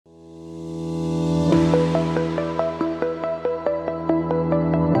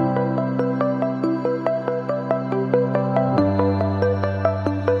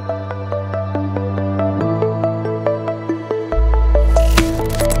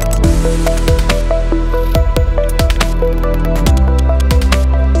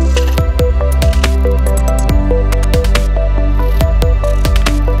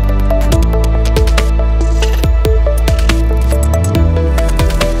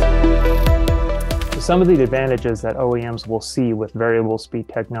Some of the advantages that OEMs will see with variable speed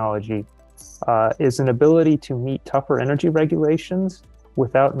technology is an ability to meet tougher energy regulations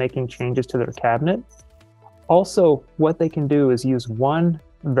without making changes to their cabinet. Also, what they can do is use one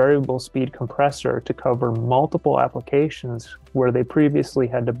variable speed compressor to cover multiple applications where they previously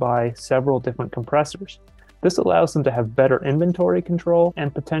had to buy several different compressors. This allows them to have better inventory control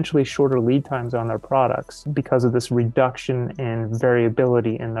and potentially shorter lead times on their products because of this reduction in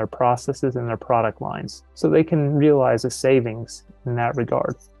variability in their processes and their product lines. So they can realize a savings in that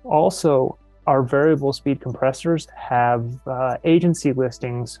regard. Also, our variable speed compressors have agency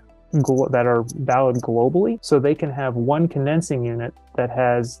listings that are valid globally. So they can have one condensing unit that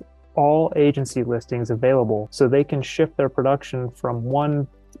has all agency listings available. So they can shift their production from one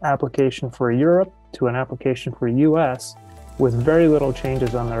application for Europe to an application for US with very little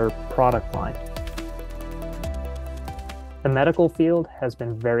changes on their product line. The medical field has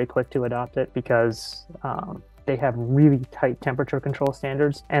been very quick to adopt it because they have really tight temperature control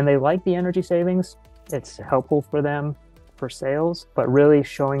standards and they like the energy savings. It's helpful for them for sales, but really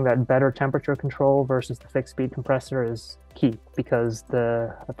showing that better temperature control versus the fixed speed compressor is key because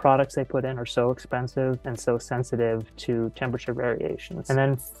the products they put in are so expensive and so sensitive to temperature variations. And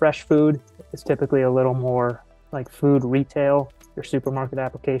then fresh food is typically a little more like food retail. Your supermarket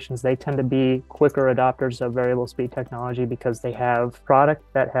applications, they tend to be quicker adopters of variable speed technology because they have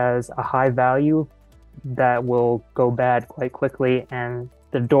product that has a high value that will go bad quite quickly, and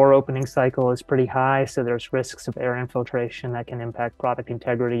the door opening cycle is pretty high, so there's risks of air infiltration that can impact product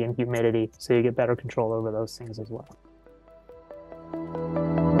integrity and humidity, so you get better control over those things as well.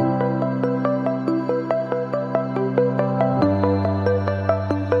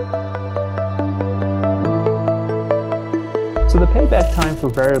 So the payback time for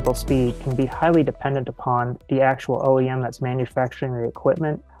variable speed can be highly dependent upon the actual OEM that's manufacturing the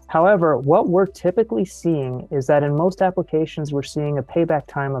equipment. However, what we're typically seeing is that in most applications, we're seeing a payback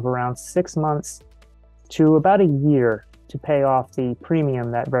time of around 6 months to about a year to pay off the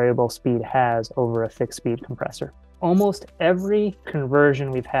premium that variable speed has over a fixed speed compressor. Almost every conversion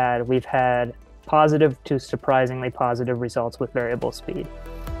we've had positive to surprisingly positive results with variable speed.